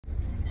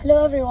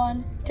Hello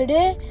everyone.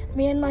 Today,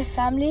 me and my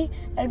family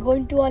are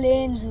going to Al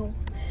Ain Zoo.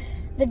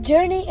 The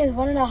journey is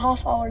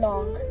 1.5 hours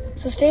long,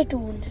 so stay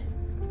tuned.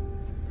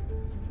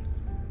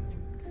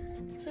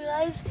 So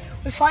guys,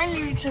 we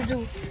finally reached the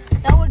zoo.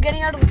 Now we're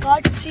getting out of the car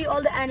to see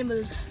all the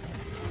animals.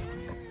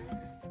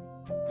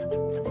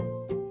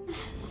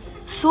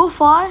 So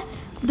far,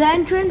 the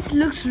entrance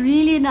looks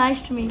really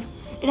nice to me.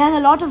 It has a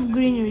lot of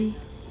greenery.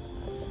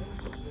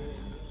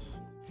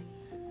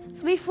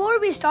 So before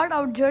we start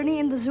our journey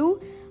in the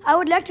zoo, I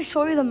would like to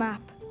show you the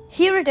map.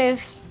 Here it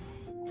is.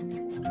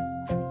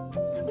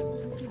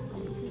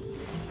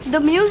 The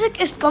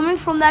music is coming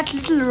from that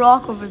little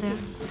rock over there.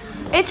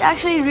 It's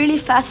actually really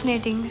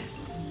fascinating.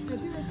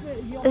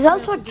 There's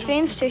also a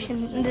train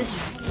station in this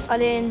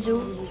Al Ain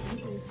Zoo.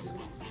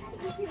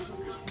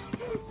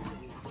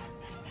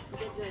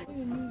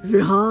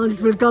 Rehan,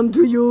 it will come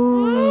to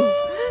you.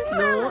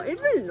 No,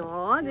 it will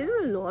not. It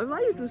will not.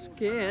 Why are you too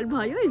scared?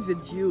 Bhaiya is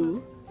with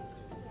you.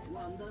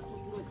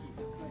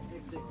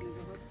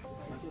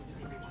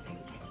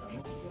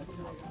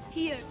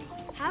 Here,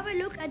 have a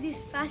look at these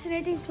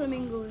fascinating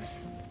flamingos.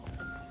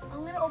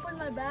 I'm gonna open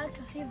my bag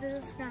to see if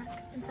there's a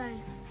snack inside.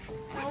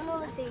 I don't know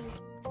the thing.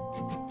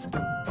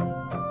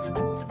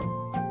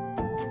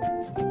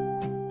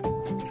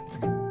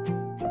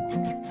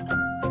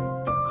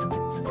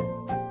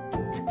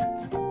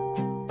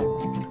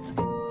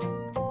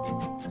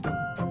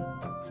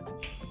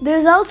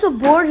 There's also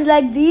boards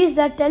like these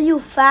that tell you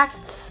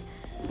facts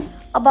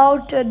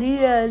about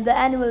the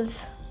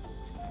animals.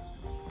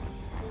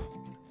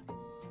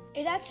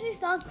 It actually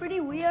sounds pretty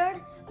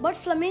weird, but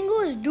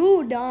flamingos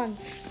do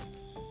dance.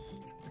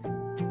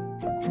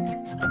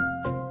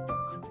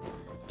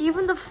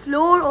 Even the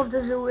floor of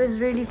the zoo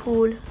is really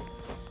cool.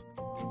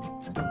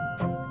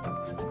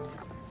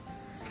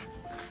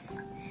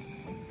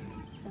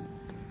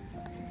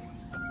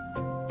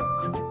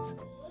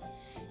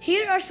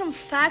 Here are some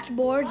fact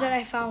boards that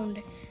I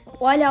found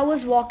while I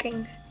was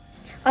walking.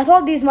 I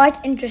thought these might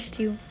interest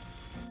you.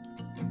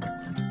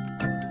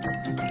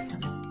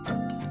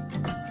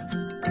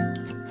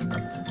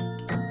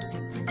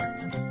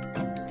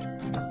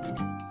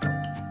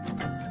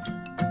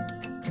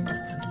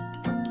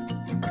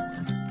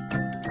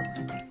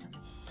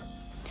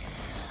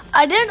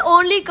 I didn't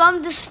only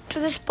come to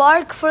this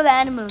park for the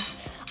animals.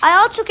 I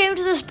also came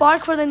to this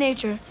park for the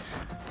nature.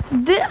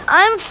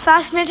 I'm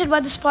fascinated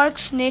by this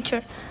park's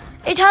nature.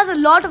 It has a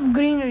lot of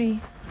greenery.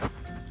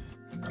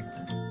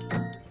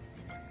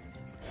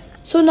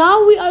 So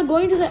now we are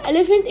going to the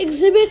elephant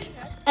exhibit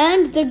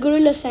and the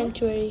gorilla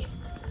sanctuary.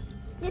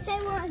 Yes,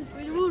 I want.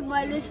 Rude,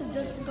 my list is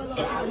just because of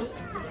him.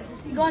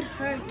 He got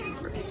hurt.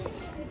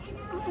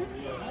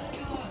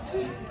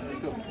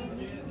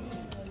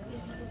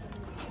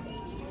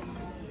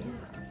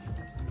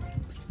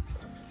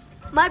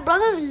 My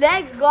brother's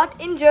leg got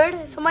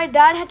injured, so my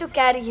dad had to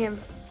carry him.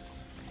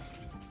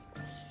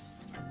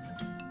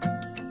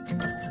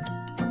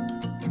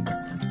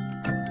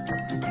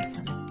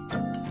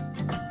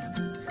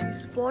 We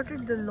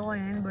spotted the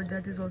lion, but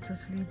that is also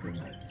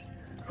sleeping.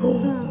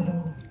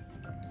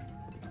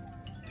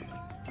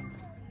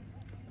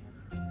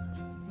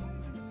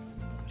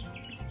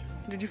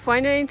 Did you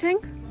find anything?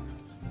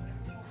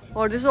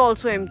 Or this is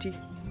also empty?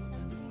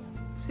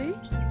 See?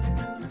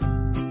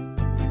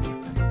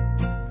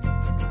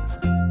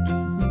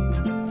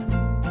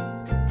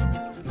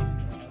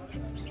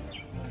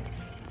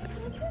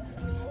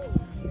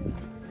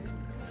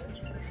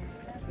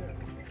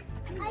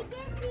 I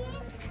can see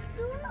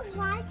two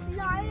white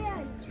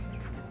lions.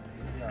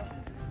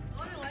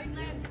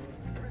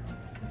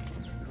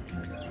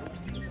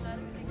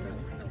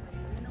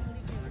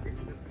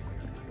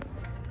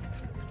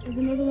 There's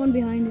another one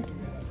behind it.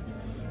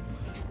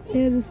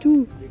 There's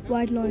two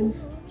white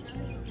lions.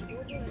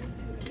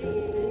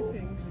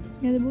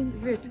 Yeah, they're both.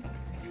 Wait.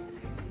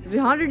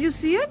 Rehan, did you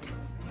see it?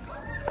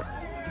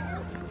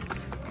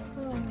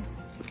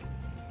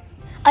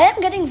 I am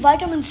getting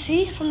vitamin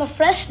C from the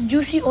fresh,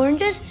 juicy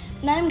oranges,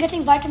 and I am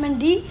getting vitamin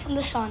D from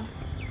the sun.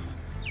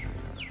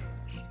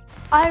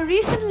 I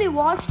recently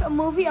watched a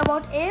movie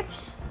about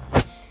apes.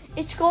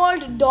 It's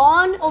called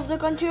Dawn of the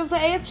Country of the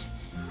Apes,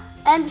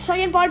 and the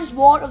second part is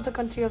War of the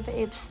Country of the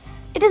Apes.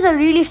 It is a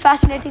really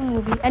fascinating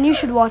movie, and you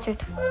should watch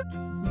it.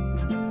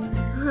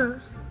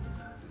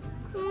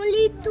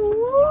 Only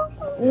two?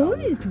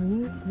 Only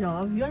two?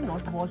 Yeah, we are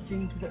not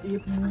watching the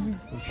ape movies.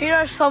 Here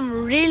are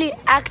some really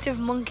active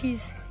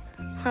monkeys.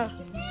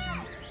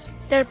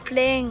 They're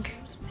playing.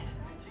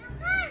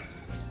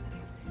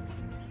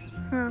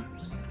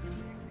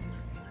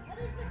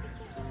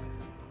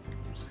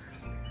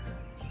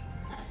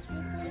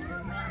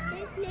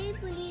 They play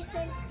police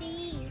and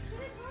thieves.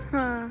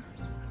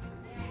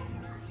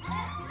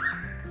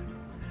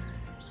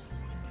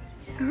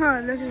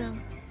 Look at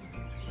them.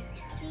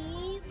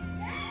 Thief.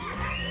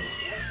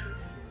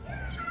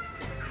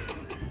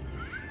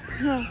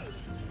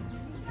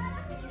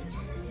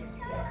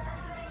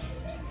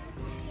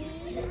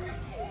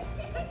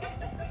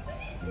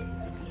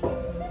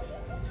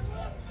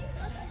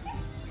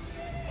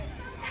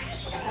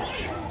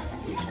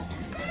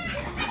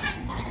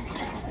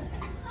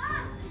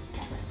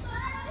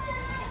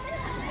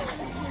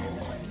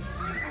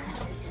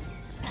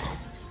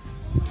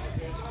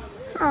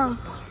 Ah.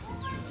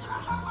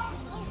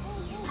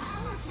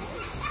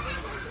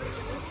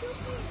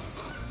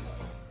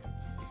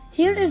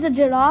 Here is the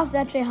giraffe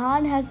that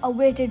Rehan has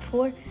awaited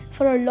for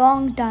a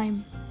long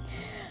time.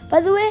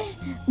 By the way,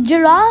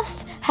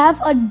 giraffes have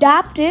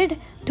adapted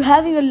to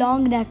having a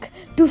long neck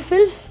to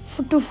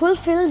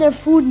fulfill their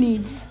food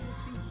needs.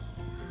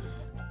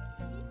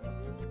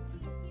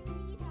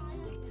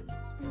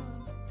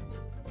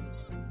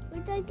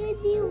 But I can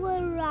see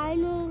one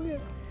rhino.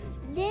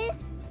 There's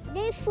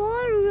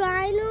 4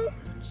 rhino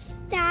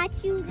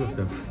statues.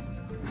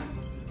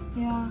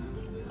 Yeah.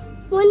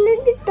 One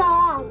at the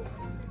top.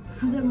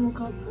 They woke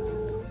up.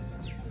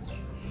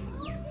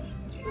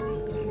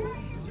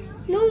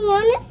 No,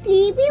 one is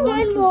sleepy,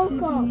 one woke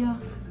sleeping, up. yeah.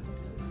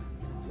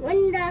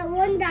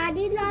 One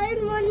daddy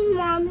lion, one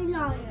mommy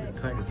lion.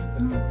 Kind of.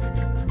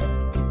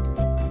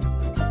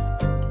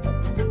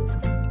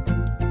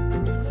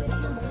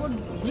 Put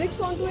bricks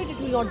onto it, it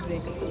will not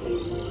break.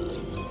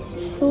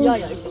 So Yeah.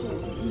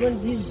 When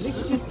these bricks,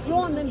 if you throw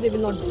on them, it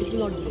will not break.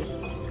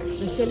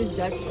 The shell is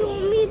that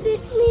strong. Mommy,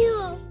 pick me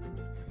up.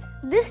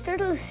 this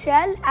turtle's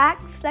shell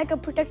acts like a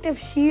protective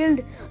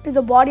shield to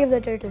the body of the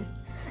turtle.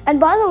 And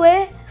by the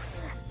way,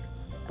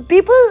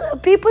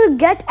 people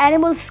get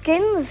animal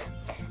skins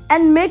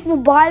and make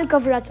mobile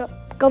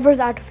covers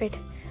out of it.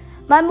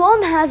 My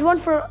mom has one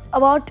for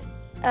about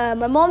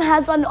my mom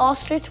has an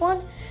ostrich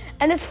one,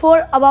 and it's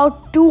for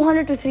about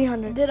 200 to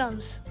 300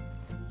 dirhams.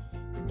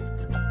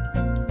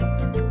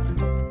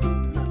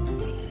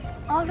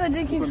 After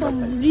drinking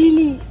some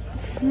really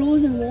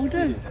frozen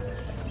water,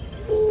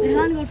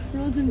 Rehan got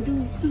frozen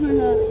too.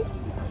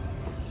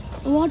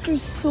 The water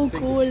is so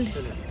cold.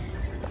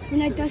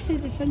 When I touched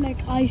it, it felt like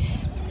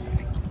ice.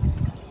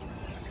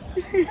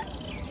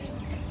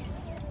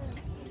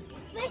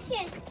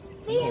 Fishes.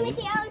 Let me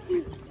see out.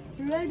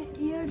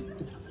 Red-eared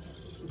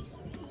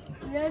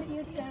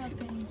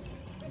terrapin.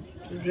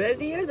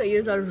 Red ear, the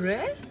ears are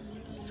red?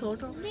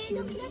 Sort of. They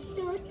look like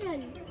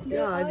turtle.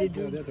 Yeah, they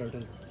do. They're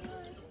turtles.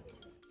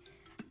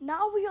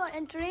 Now we are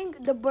entering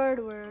the bird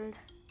world.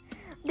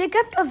 They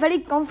kept a very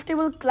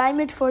comfortable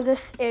climate for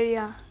this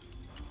area.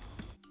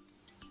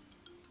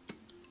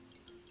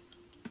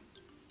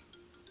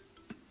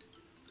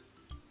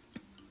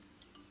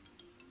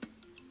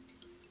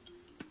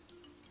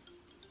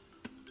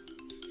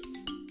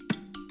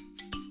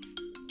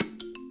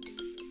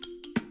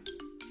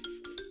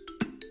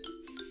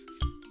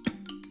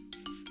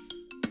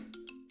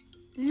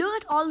 Look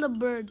at all the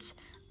birds.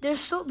 They're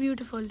so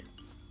beautiful.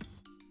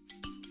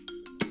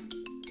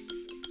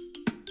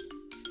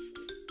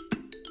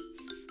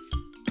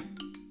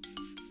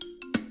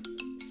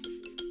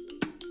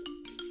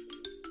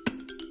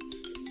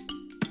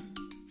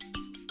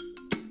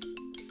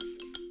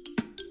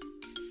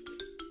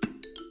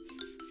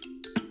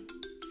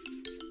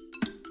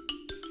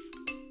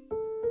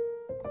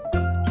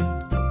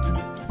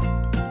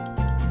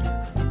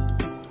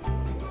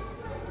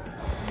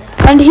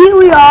 And here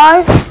we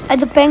are at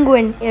the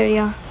penguin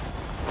area.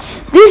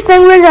 These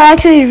penguins are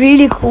actually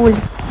really cool.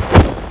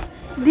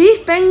 These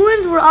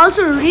penguins were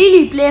also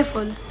really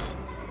playful.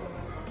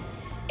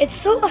 It's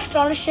so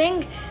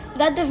astonishing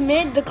that they've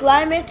made the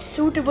climate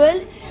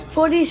suitable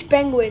for these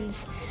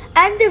penguins.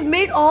 And they've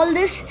made all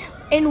this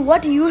in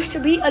what used to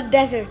be a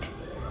desert.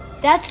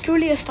 That's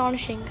truly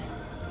astonishing.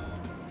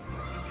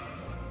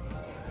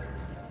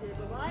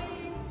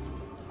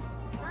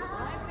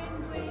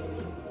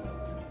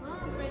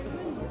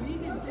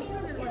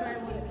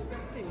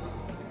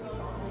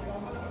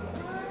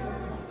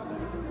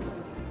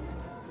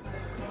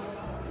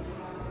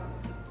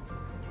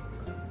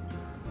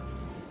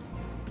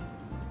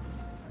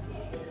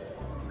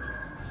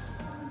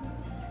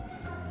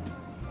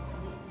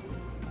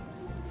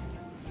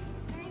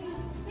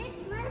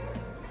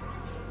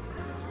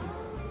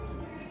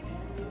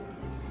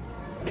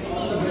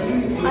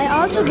 I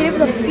also gave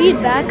the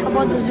feedback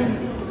about the zoo.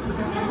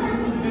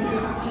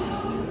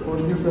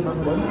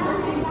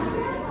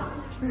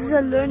 This is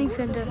a learning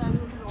center.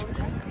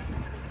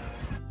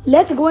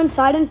 Let's go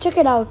inside and check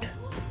it out.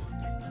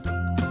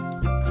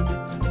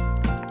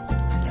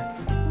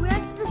 We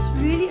entered this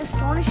really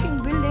astonishing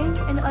building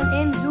in Al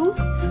Ain Zoo,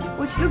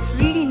 which looks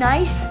really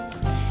nice.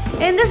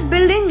 In this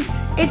building,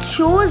 it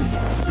shows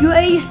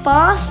UAE's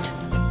past,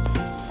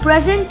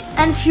 present,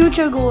 and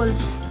future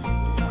goals.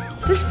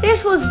 This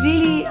place was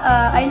really,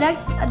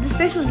 this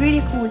place was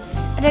really cool,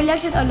 and I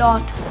liked it a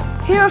lot.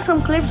 Here are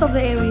some clips of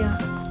the area.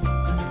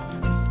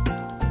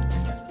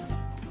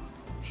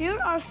 Here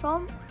are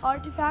some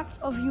artifacts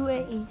of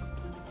UAE.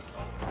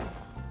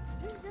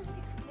 This just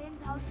explains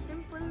how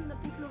simple the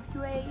people of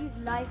UAE's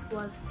life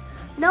was.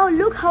 Now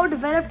look how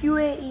developed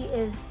UAE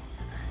is.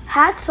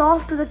 Hats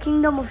off to the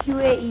Kingdom of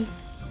UAE.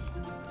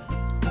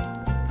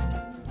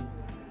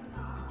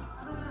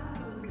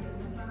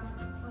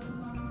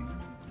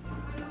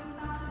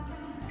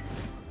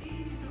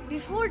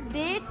 Before,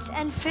 dates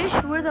and fish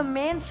were the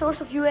main source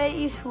of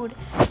UAE's food,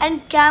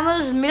 and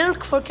camel's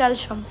milk for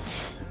calcium.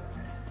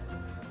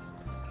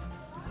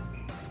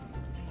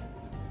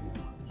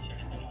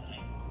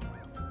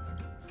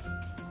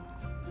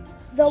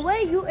 The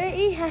way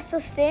UAE has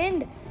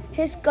sustained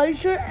his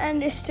culture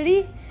and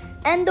history,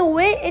 and the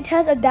way it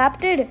has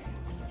adapted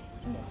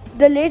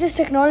the latest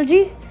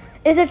technology,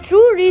 is a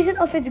true reason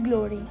of its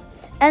glory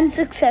and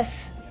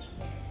success.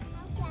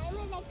 Climb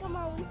it like a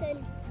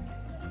mountain.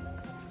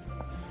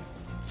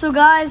 So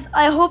guys,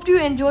 I hope you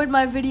enjoyed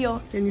my video.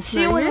 Can you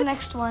See you climb in the it?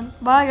 next one.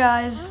 Bye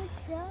guys.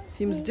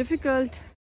 Seems difficult.